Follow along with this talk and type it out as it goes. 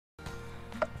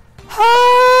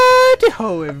Howdy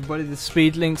ho everybody, this is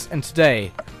GameLynx, and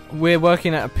today we're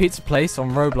working at a pizza place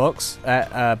on Roblox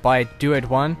by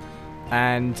Duet1,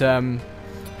 and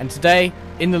today,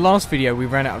 in the last video we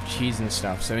ran out of cheese and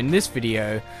stuff, so in this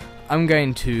video I'm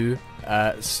going to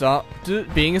start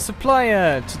being a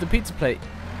supplier to the pizza place.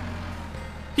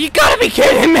 You gotta be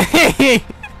kidding me!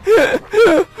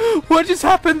 What just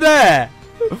happened there?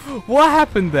 What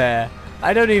happened there?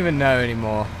 I don't even know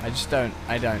anymore. I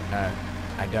don't know.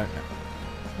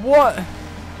 What?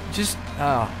 Just,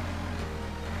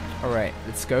 Alright,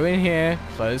 let's go in here,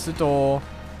 close the door,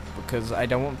 because I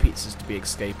don't want pizzas to be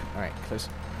escaping. Alright, close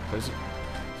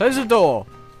the door!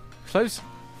 Close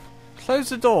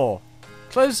the door!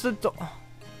 Close the door!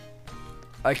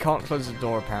 I can't close the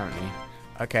door, apparently.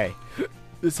 Okay,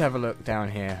 let's have a look down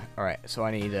here. Alright, so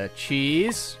I need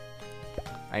cheese.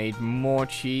 I need more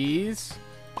cheese.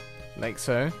 Like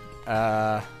so.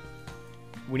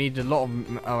 We need a lot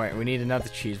of... Alright, we need another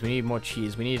cheese. We need more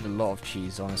cheese. We need a lot of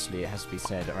cheese, honestly, it has to be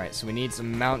said. Alright, so we need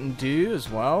some Mountain Dew as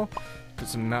well. Put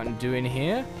some Mountain Dew in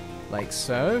here. Like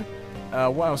so.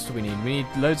 What else do we need? We need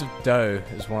loads of dough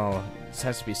as well. This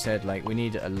has to be said, like, we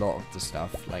need a lot of the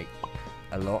stuff. Like,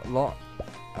 a lot.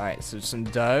 Alright, so some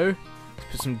dough.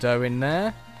 Let's put some dough in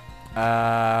there.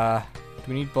 Do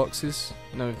we need boxes?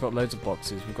 No, we've got loads of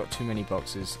boxes. We've got too many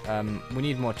boxes. We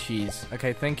need more cheese.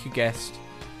 Okay, thank you, guest.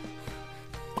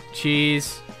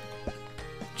 Cheese.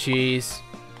 Cheese.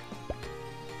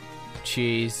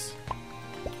 Cheese.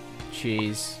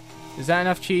 Cheese. Is that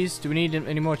enough cheese? Do we need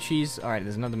any more cheese? Alright,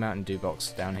 there's another Mountain Dew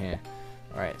box down here.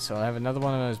 Alright, so I'll have another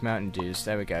one of those Mountain Dews.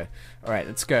 There we go. Alright,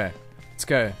 let's go. Let's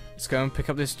go and pick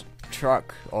up this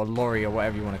truck or lorry or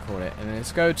whatever you want to call it. And then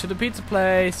let's go to the pizza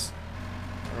place.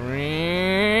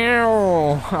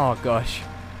 Oh gosh.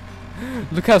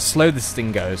 Look how slow this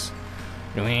thing goes.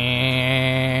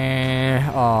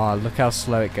 Oh, look how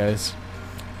slow it goes.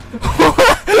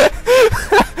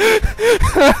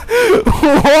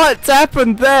 What's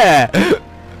happened there?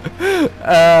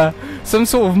 Some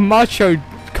sort of Macho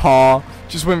car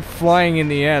just went flying in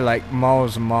the air like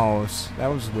miles and miles. That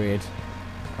was weird.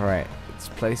 Alright, let's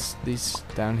place these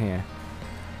down here.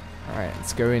 Alright,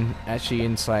 let's go in, actually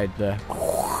inside the...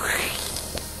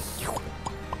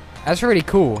 That's really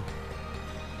cool.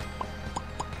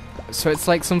 So it's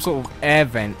like some sort of air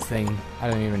vent thing. I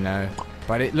don't even know.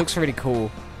 But it looks really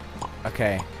cool.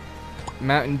 Okay.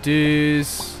 Mountain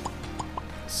Dews.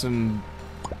 Some...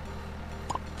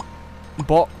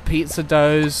 pizza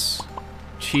doughs.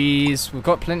 Cheese. We've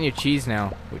got plenty of cheese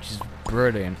now, which is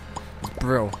brilliant. It's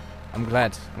brill. I'm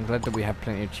glad that we have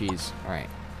plenty of cheese. Alright.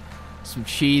 Some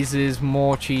cheeses,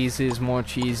 more cheeses, more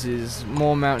cheeses,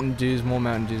 more Mountain Dews, more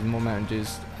Mountain Dews, more Mountain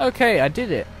Dews. Okay, I did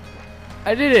it.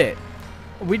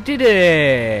 We did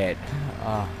it!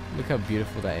 Oh, look how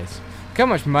beautiful that is. Look how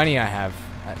much money I have.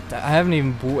 I haven't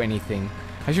even bought anything.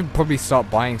 I should probably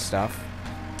start buying stuff.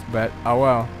 But, oh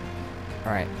well.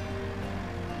 Alright.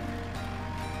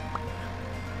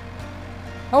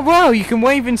 Oh wow, you can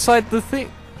wave inside the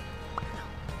thing.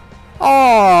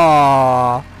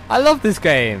 Oh, I love this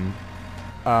game.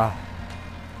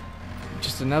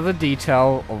 Just another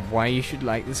detail of why you should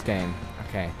like this game.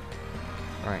 Okay.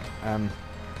 Alright,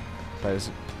 close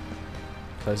it.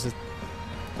 Close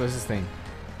this thing.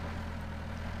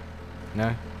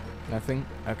 No? Nothing?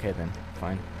 Okay then,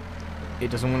 fine.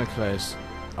 It doesn't want to close.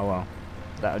 Oh well.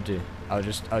 That'll do. I'll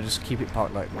just keep it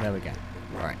parked like, there we go.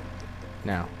 Alright.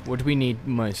 Now, what do we need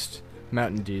most?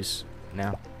 Mountain Dews.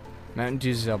 Now. Mountain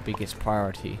Dews is our biggest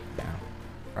priority now.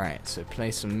 Alright, so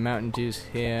place some Mountain Dews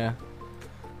here.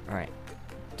 Alright.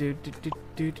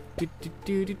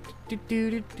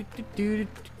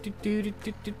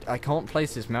 I can't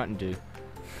place this Mountain Dew.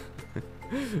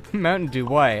 Mountain Dew,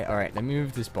 why? Alright, let me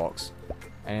move this box.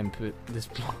 And put this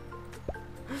block.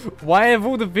 Why have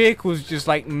all the vehicles just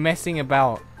like messing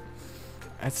about?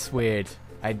 That's weird.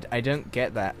 I don't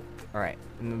get that. Alright,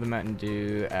 another Mountain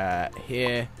Dew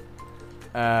here.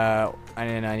 And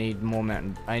then I need more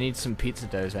I need some pizza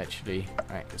doughs actually.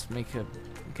 Alright, let's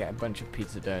get a bunch of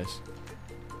pizza doughs.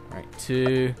 Alright,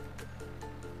 2.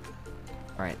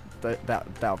 Alright,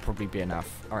 that'll probably be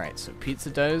enough. Alright, so pizza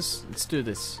doughs. Let's do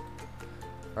this.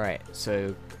 Alright,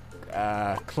 so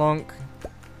clonk.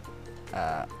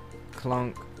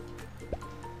 Clonk.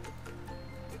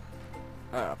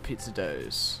 Pizza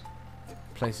doughs.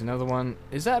 Place another one.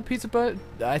 Is that a pizza boat?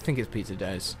 I think it's pizza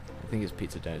doughs.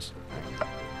 Right.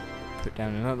 Put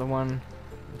down another one.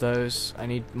 Those. I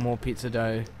need more pizza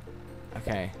dough.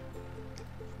 Okay.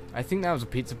 I think that was a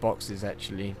pizza boxes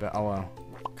actually, but oh well.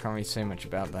 Can't really say much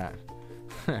about that.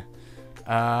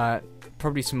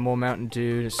 Probably some more Mountain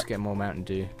Dew. Let's get more Mountain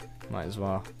Dew. Might as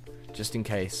well. just in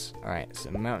case. Alright,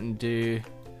 so Mountain Dew.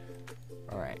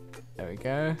 Alright, there we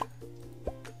go.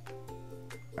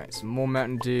 Alright, some more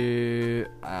Mountain Dew.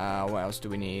 What else do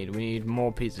we need? We need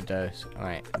more pizza dough.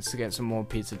 Alright, let's get some more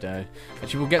pizza dough.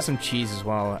 Actually, we'll get some cheese as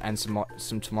well, and some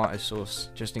tomato sauce,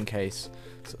 just in case,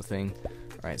 sort of thing.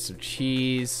 Alright, some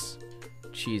cheese.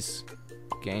 Cheese.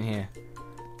 Get in here.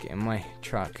 Get in my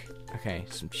truck. Okay,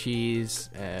 some cheese.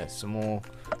 Some more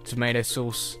tomato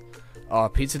sauce. Oh,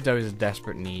 pizza dough is a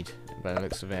desperate need, by the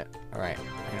looks of it. Alright,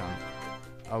 hang on.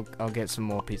 I'll get some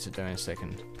more pizza dough in a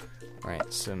second.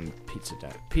 Alright, some pizza dough.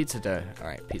 Pizza dough.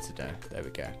 Alright, pizza dough. There we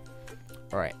go.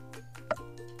 Alright.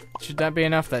 Should that be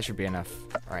enough? That should be enough.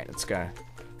 Alright, let's go.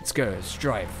 Let's go. Let's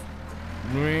drive.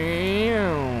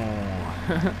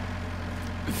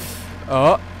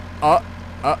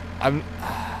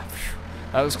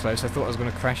 That was close. I thought I was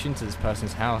going to crash into this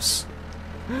person's house.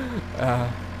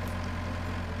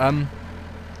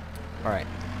 Alright,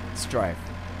 let's drive.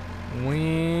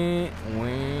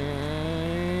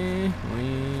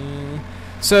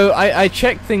 So I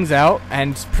checked things out,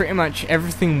 and pretty much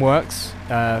everything works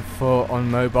on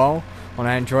mobile, on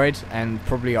Android, and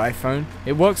probably iPhone.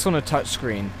 It works on a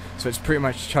touchscreen, so it's pretty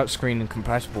much touchscreen and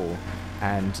compatible.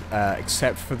 And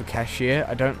except for the cashier,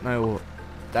 I don't know.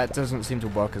 That doesn't seem to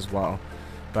work as well.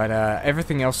 But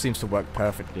everything else seems to work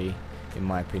perfectly, in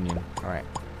my opinion. Alright.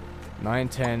 9,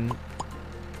 10,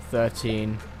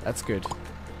 13. That's good.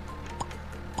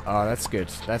 Oh, that's good.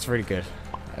 That's really good.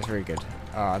 That's really good.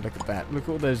 Ah, look at that. Look at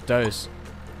all those doughs.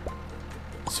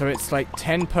 So it's like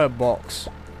 10 per box.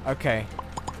 Okay.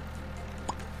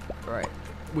 Right.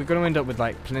 We're going to end up with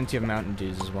like plenty of Mountain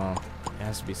Dews as well. It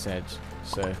has to be said.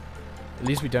 So at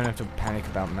least we don't have to panic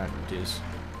about Mountain Dews.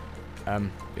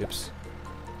 Oops.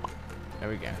 There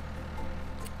we go.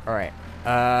 Alright.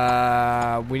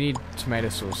 We need tomato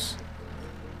sauce.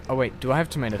 Oh wait, do I have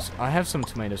tomatoes? I have some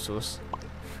tomato sauce.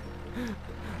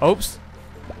 Oops.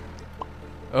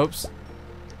 Oops.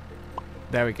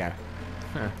 There we go.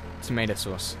 Huh. Tomato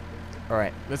sauce.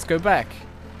 Alright, let's go back.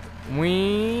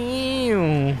 Wee.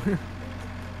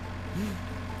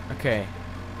 Okay.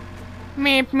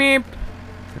 Meep meep.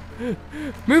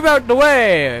 Move out the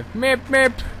way. Meep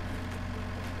meep.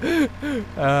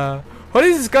 What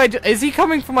is this guy is he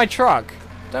coming for my truck?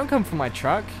 Don't come for my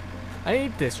truck. I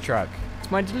need this truck.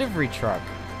 It's my delivery truck.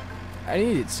 I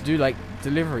need it to do like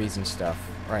deliveries and stuff.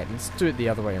 Right, let's do it the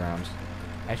other way around.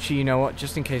 Actually, you know what?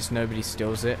 Just in case nobody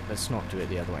steals it, let's not do it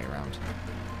the other way around.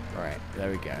 Alright, there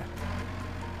we go.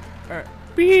 Alright.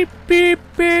 Beep, beep,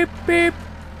 beep, beep.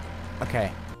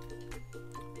 Okay.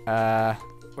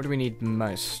 What do we need the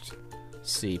most?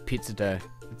 Let's see, pizza dough.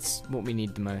 It's what we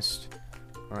need the most.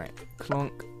 Alright,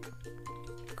 clonk.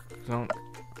 Clonk.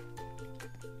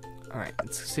 Alright,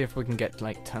 let's see if we can get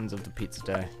like tons of the pizza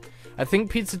dough. I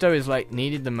think pizza dough is like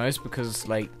needed the most because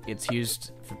like it's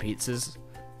used for pizzas.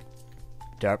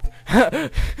 Derp.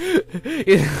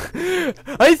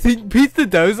 I think pizza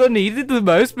doughs are needed the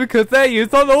most because they're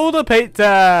used on all the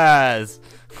pizzas.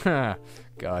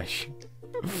 Gosh.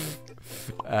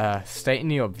 Stating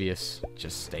the obvious.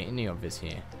 Just stating the obvious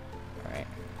here. Alright,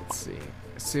 let's see.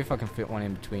 Let's see if I can fit one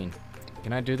in between.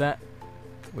 Can I do that?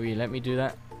 Will you let me do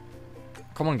that?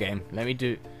 Come on, game. Let me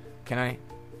do... Can I...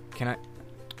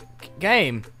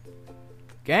 Game!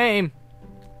 Game!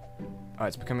 Oh,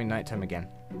 it's becoming nighttime again.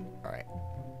 Alright.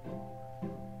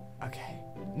 Okay.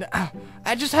 No,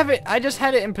 I just had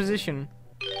it in position.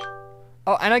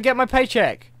 Oh, and I get my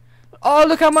paycheck. Oh,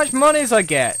 look how much monies I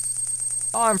get.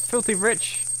 Oh, I'm filthy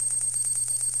rich.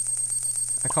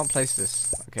 I can't place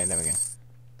this. Okay, there we go.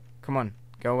 Come on.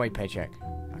 Go away, paycheck.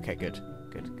 Okay, good.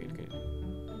 Good, good, good.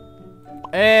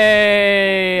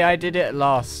 Hey! I did it at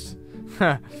last.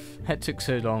 That took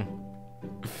so long.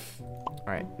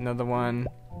 Alright, another one.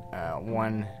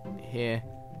 One here.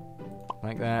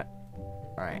 Like that.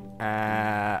 Alright.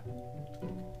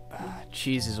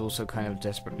 Cheese is also kind of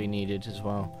desperately needed as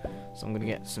well. So I'm going to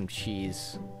get some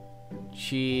cheese.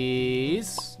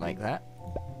 Cheese. Like that.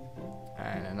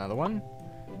 And another one.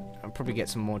 I'll probably get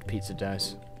some more pizza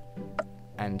doughs.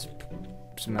 And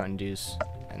some Mountain Dews.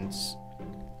 And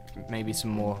maybe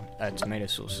some more tomato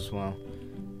sauce as well.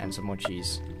 And some more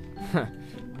cheese.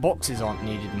 Boxes aren't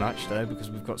needed much though, because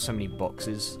we've got so many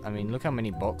boxes. I mean, look how many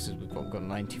boxes we've got. We've got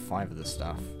 95 of the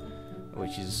stuff,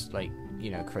 which is like, you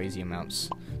know, crazy amounts,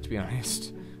 to be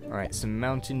honest. Alright, some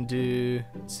Mountain Dew.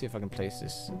 Let's see if I can place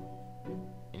this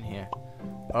in here.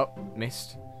 Oh,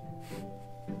 missed.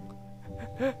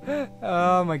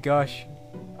 Oh my gosh.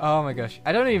 Oh my gosh.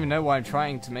 I don't even know why I'm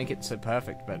trying to make it so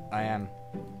perfect, but I am.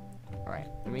 Alright,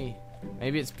 maybe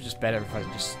it's just better if I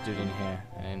just stood in here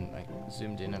and then like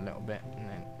zoomed in a little bit and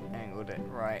then angled it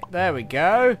right. There we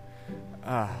go.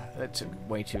 That took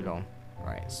way too long.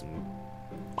 Right, some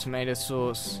tomato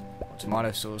sauce, or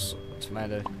tomato sauce, or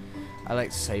tomato. I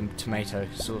like to say tomato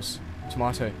sauce.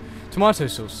 Tomato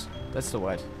sauce. That's the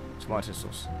word. Tomato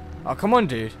sauce. Oh, come on,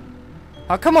 dude.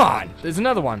 Oh, come on. There's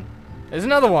another one. There's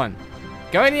another one.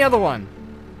 Go in the other one.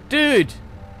 Dude.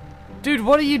 Dude,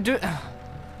 what are you doing?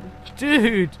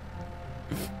 Dude.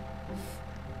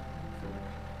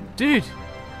 Dude.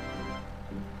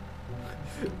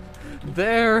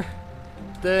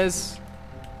 There's...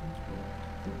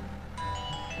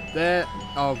 There...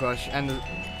 Oh, gosh. And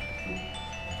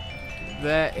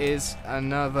there is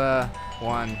another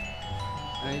one.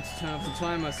 I need to turn off the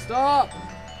timer. Stop!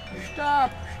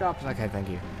 Stop! Stop! Okay, thank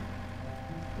you.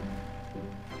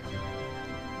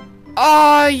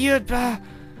 Oh, you...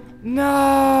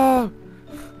 no!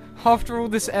 After all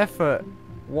this effort.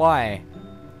 Why?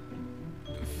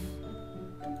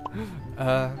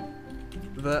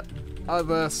 The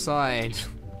other side.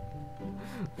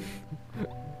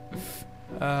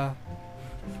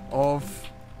 Of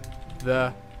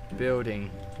the building.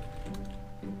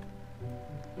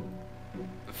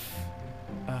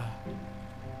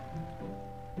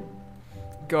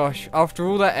 Gosh, after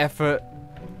all that effort,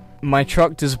 my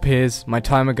truck disappears, my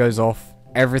timer goes off,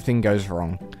 everything goes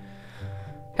wrong.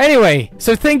 Anyway,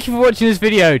 so thank you for watching this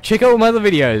video. Check out all my other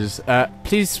videos.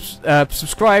 Please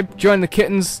subscribe, join the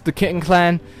kitten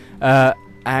clan,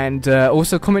 and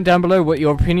also comment down below what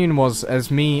your opinion was as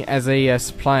me as a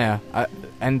supplier,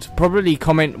 and probably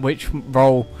comment which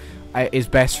role is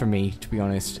best for me. To be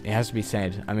honest, it has to be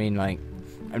said. I mean, like,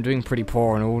 I'm doing pretty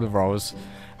poor on all the roles.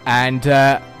 And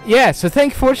yeah, so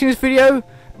thank you for watching this video, and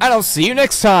I'll see you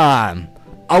next time.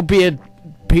 I'll be a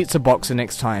pizza boxer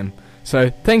next time. So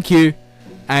thank you,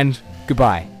 and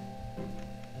goodbye.